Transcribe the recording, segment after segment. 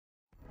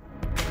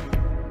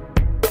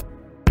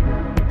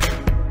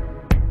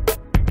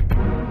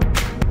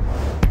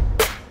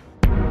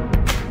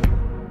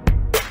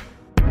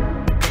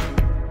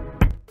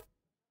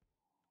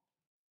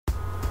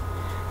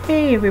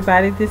Hey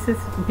everybody, this is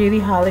Beauty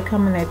Holly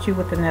coming at you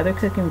with another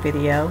cooking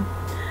video.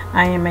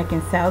 I am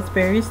making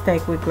Salisbury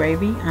steak with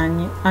gravy,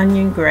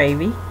 onion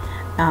gravy.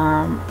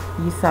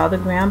 You saw the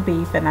ground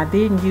beef, and I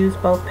didn't use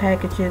both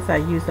packages. I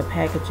used a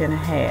package and a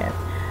half.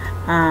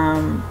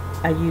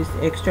 I used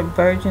extra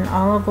virgin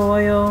olive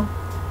oil,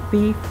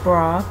 beef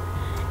broth,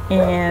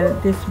 and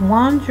this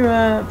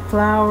Wandra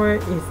flour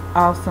is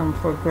awesome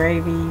for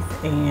gravies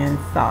and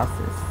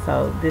sauces.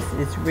 So this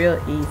is real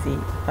easy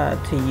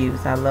to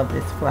use. I love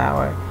this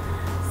flour.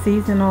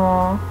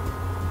 Seasonal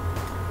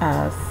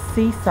oil,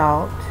 sea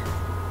salt,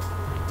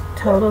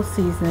 total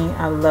seasoning.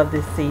 I love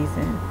this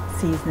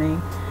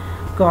seasoning.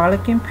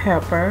 Garlic and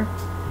pepper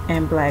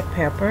and black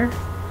pepper.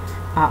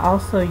 I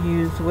also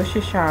use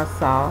Worcestershire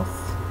sauce.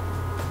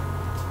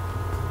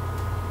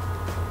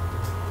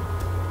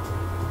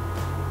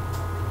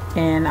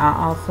 And I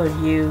also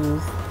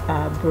use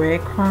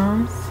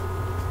breadcrumbs.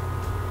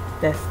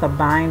 That's the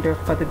binder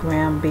for the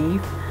ground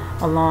beef,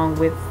 along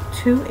with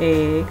 2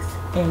 eggs,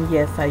 and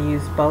yes, I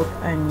use both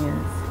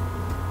onions.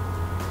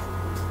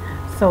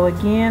 So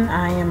again,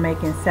 I am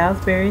making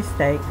Salisbury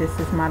steak. This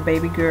is my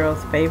baby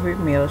girl's favorite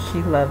meal.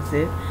 She loves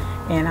it,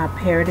 and I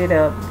paired it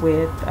up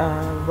with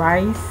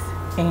rice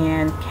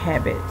and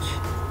cabbage.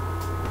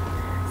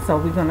 So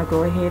we're gonna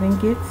go ahead and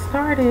get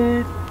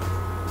started.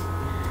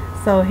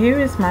 So here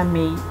is my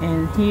meat,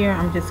 and here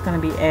I'm just going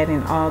to be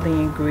adding all the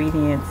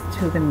ingredients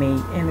to the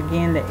meat. And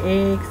again, the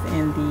eggs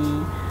and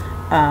the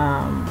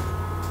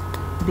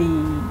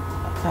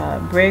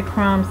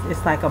breadcrumbs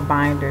is like a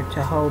binder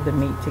to hold the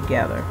meat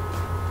together.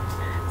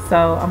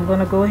 So I'm going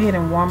to go ahead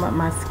and warm up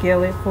my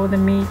skillet for the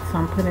meat. So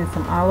I'm putting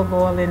some olive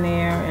oil in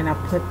there, and I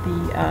put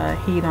the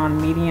heat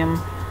on medium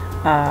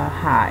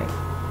high,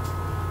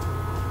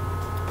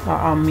 or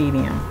on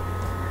medium.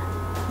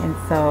 And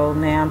so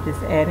now I'm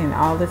just adding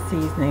all the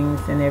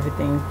seasonings and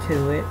everything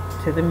to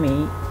the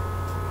meat.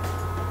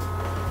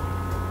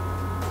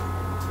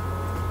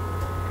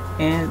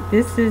 And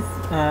this is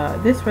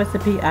this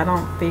recipe, I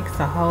don't fix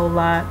a whole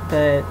lot,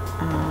 but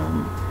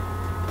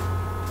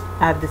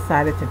I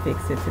decided to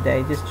fix it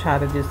today. Just try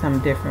to do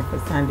something different for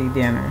Sunday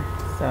dinner.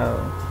 So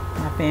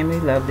my family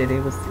loved it.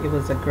 It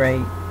was a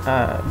great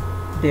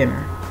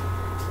dinner.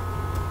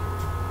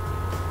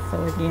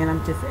 So again,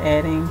 I'm just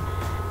adding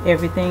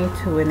everything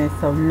to it, and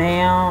so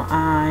now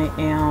I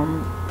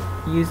am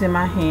using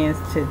my hands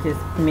to just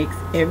mix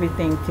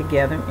everything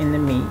together in the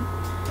meat.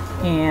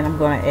 And I'm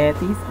going to add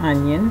these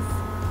onions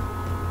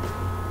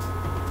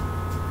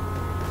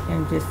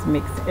and just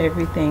mix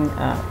everything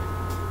up.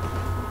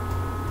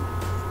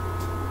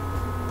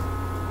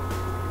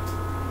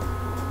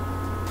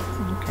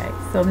 Okay,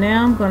 so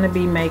now I'm going to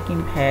be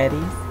making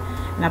patties,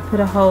 and I put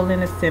a hole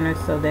in the center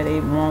so that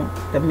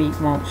the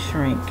meat won't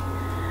shrink.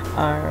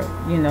 Or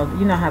you know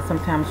how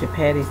sometimes your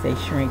patties, they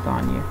shrink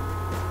on you.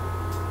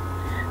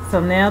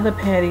 So now the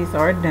patties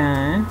are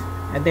done.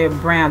 They're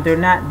brown. They're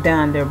not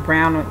done. They're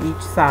brown on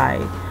each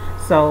side.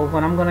 So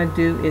what I'm going to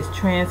do is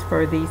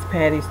transfer these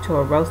patties to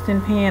a roasting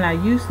pan. I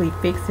usually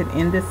fix it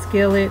in the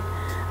skillet,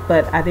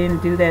 but I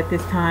didn't do that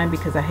this time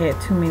because I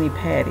had too many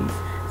patties.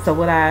 So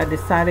what I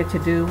decided to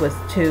do was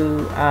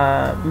to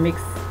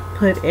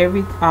put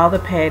all the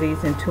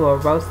patties into a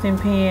roasting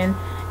pan,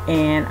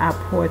 and I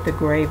poured the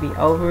gravy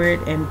over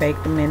it and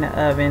baked them in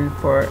the oven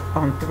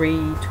on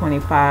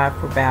 325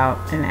 for about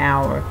an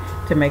hour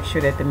to make sure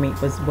that the meat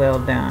was well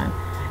done.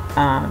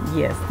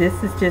 Yes,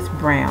 this is just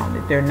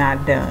brown. They're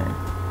not done.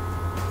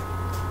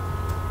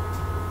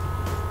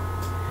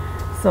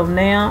 So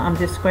now I'm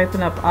just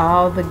scraping up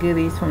all the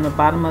goodies from the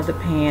bottom of the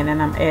pan, and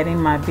I'm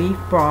adding my beef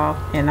broth,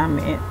 and I'm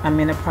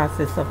in the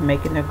process of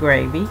making the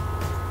gravy.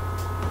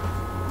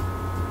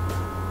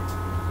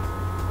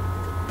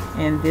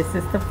 And this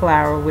is the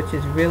flour, which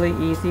is really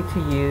easy to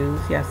use.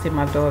 Y'all see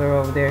my daughter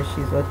over there,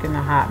 she's looking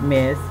a hot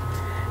mess.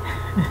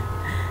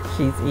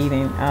 She's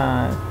eating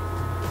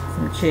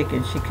some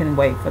chicken. She couldn't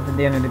wait for the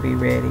dinner to be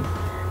ready.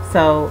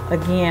 So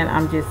again,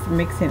 I'm just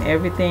mixing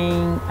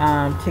everything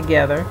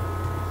together.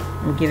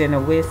 I'm getting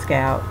a whisk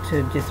out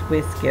to just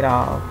whisk it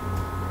all.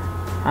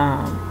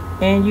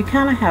 And you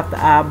kind of have to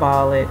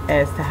eyeball it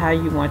as to how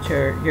you want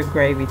your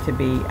gravy to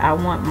be. I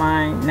want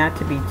mine not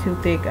to be too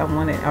thick,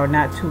 or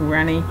not too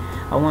runny.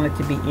 I want it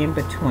to be in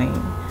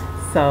between.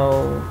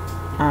 So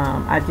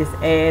I just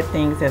add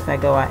things as I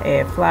go. I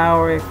add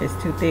flour. If it's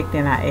too thick,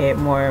 then I add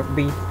more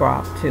beef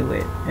broth to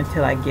it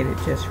until I get it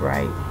just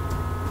right.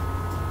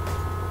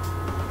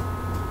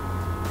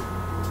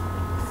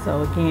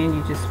 So again,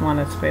 you just want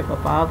to scrape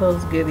up all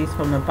those goodies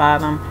from the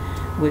bottom,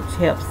 which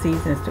helps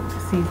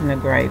season the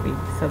gravy.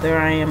 So there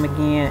I am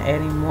again,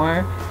 adding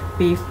more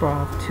beef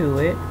broth to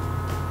it.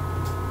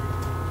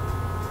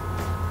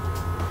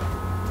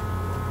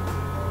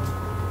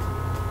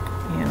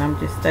 And I'm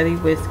just steady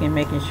whisking,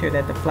 making sure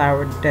that the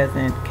flour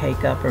doesn't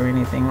cake up or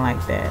anything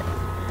like that.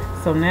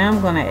 So now I'm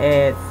going to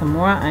add some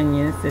more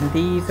onions, and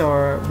these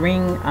are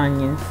ring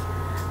onions.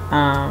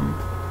 I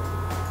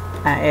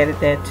added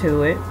that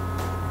to it.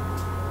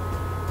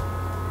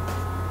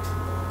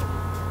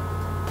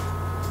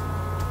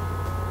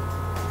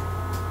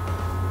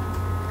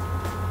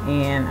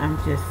 and I'm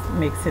just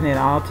mixing it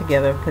all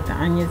together. Put the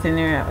onions in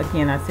there.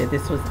 Again, I said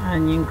this was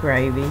onion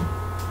gravy,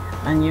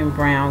 onion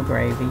brown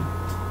gravy,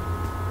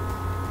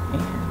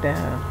 and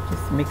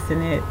just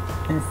mixing it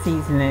and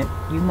season it.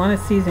 You want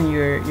to season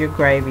your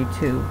gravy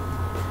too.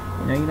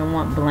 You know, you don't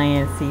want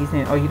bland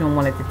seasoning, or you don't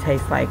want it to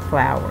taste like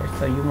flour,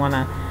 so you want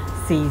to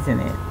season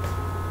it.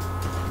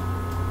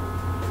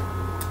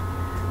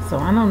 So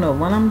I don't know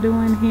what I'm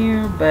doing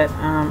here, but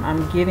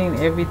I'm getting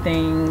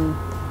everything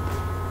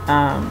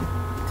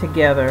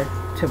together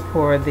to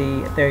pour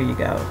the, there you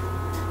go,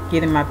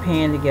 getting my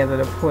pan together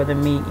to pour the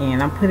meat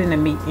in. I'm putting the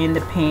meat in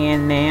the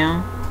pan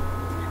now,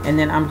 and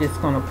then I'm just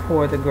going to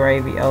pour the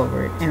gravy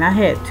over it. And I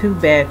had 2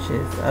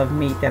 batches of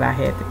meat that I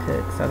had to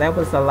cook, so that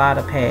was a lot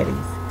of patties.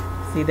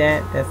 See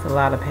that? That's a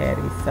lot of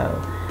patties,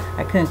 so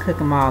I couldn't cook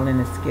them all in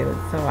the skillet,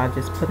 so I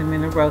just put them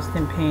in a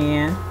roasting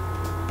pan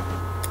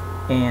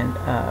and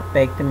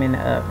bake them in the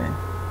oven.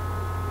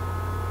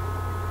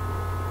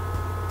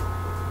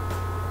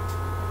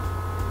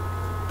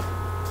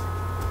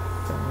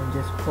 So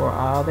just pour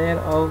all that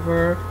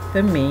over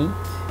the meat,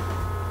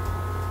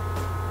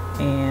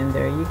 and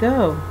there you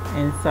go.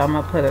 And so I'm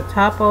gonna put a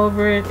top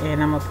over it,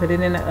 and I'm gonna put it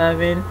in the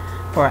oven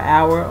for an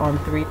hour on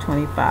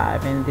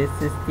 325. And this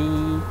is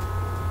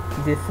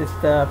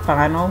the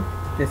final.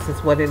 This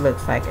is what it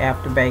looks like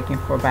after baking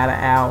for about an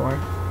hour.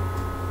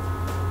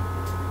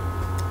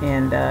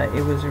 And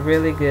it was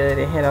really good.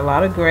 It had a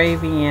lot of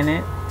gravy in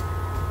it,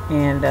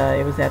 and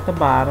it was at the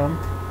bottom.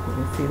 You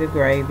can see the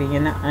gravy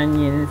and the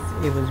onions.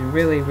 It was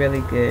really,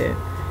 really good,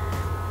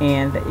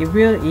 and it's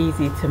real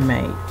easy to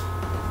make.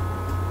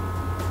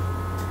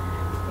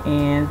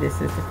 And this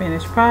is the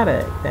finished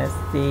product. That's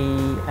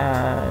the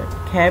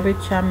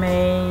cabbage I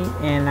made,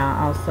 and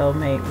I also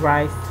made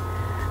rice.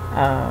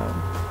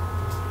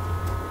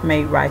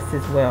 Made rice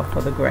as well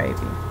for the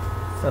gravy.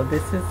 So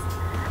this is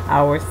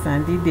our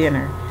Sunday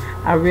dinner.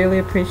 I really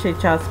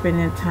appreciate y'all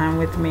spending time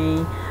with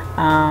me.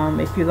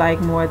 If you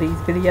like more of these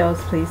videos,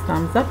 please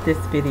thumbs up this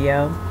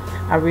video.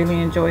 I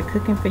really enjoy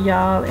cooking for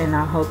y'all, and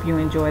I hope you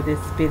enjoy this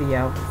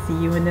video. See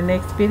you in the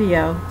next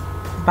video.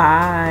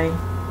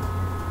 Bye.